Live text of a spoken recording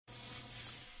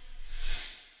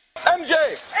MJ!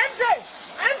 MJ,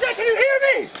 can you hear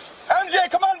me? MJ,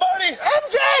 come on, buddy!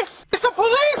 MJ! It's the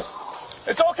police!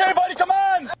 It's okay, buddy, come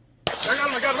on! I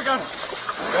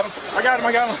got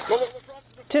him. Go.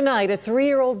 Tonight, a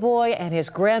 3-year-old boy and his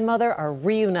grandmother are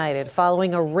reunited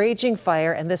following a raging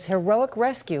fire and this heroic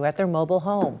rescue at their mobile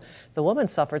home. The woman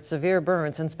suffered severe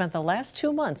burns and spent the last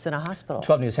 2 months in a hospital.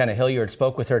 12 News' Hannah Hilliard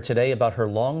spoke with her today about her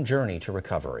long journey to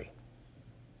recovery.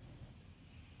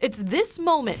 It's this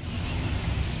moment.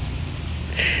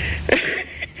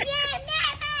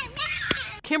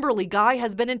 Kimberly Guy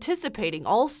has been anticipating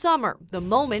all summer, the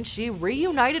moment she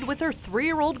reunited with her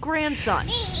 3-year-old grandson.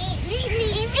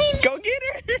 Go get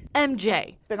her!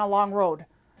 MJ. Been a long road.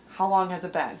 How long has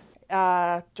it been?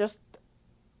 Just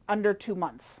under 2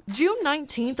 months. June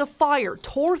 19th, a fire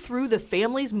tore through the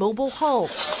family's mobile home.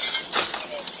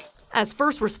 As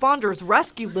first responders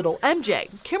rescued little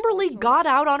MJ, Kimberly got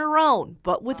out on her own,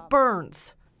 but with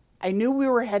burns. I knew we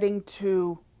were heading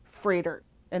to Freighter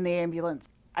in the ambulance.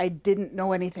 I didn't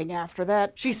know anything after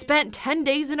that. She spent 10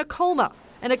 days in a coma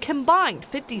and a combined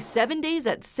 57 days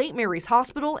at St. Mary's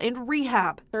Hospital and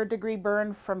rehab. 3rd-degree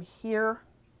burn from here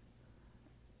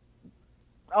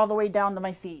all the way down to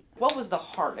my feet. What was the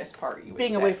hardest part, you would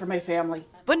Being say? away from my family.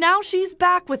 But now she's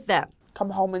back with them.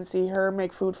 Come home and see her,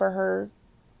 make food for her,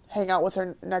 hang out with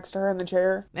her next to her in the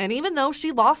chair. And even though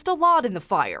she lost a lot in the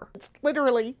fire, It's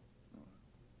literally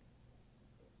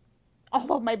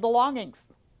all of my belongings.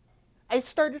 I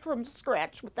started from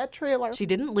scratch with that trailer. she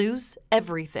didn't lose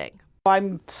everything.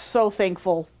 I'm so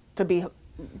thankful to be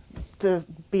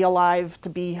alive, to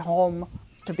be home,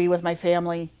 to be with my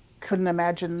family. Couldn't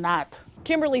imagine not.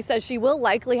 Kimberly says she will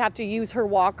likely have to use her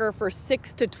walker for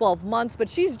 6 to 12 months, but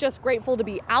she's just grateful to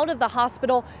be out of the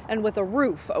hospital and with a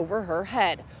roof over her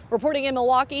head. Reporting in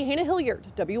Milwaukee, Hannah Hilliard,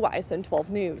 WISN 12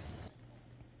 News.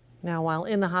 Now, while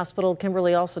in the hospital,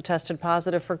 Kimberly also tested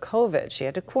positive for COVID. She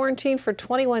had to quarantine for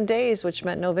 21 days, which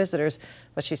meant no visitors,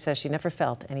 but she says she never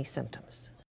felt any symptoms.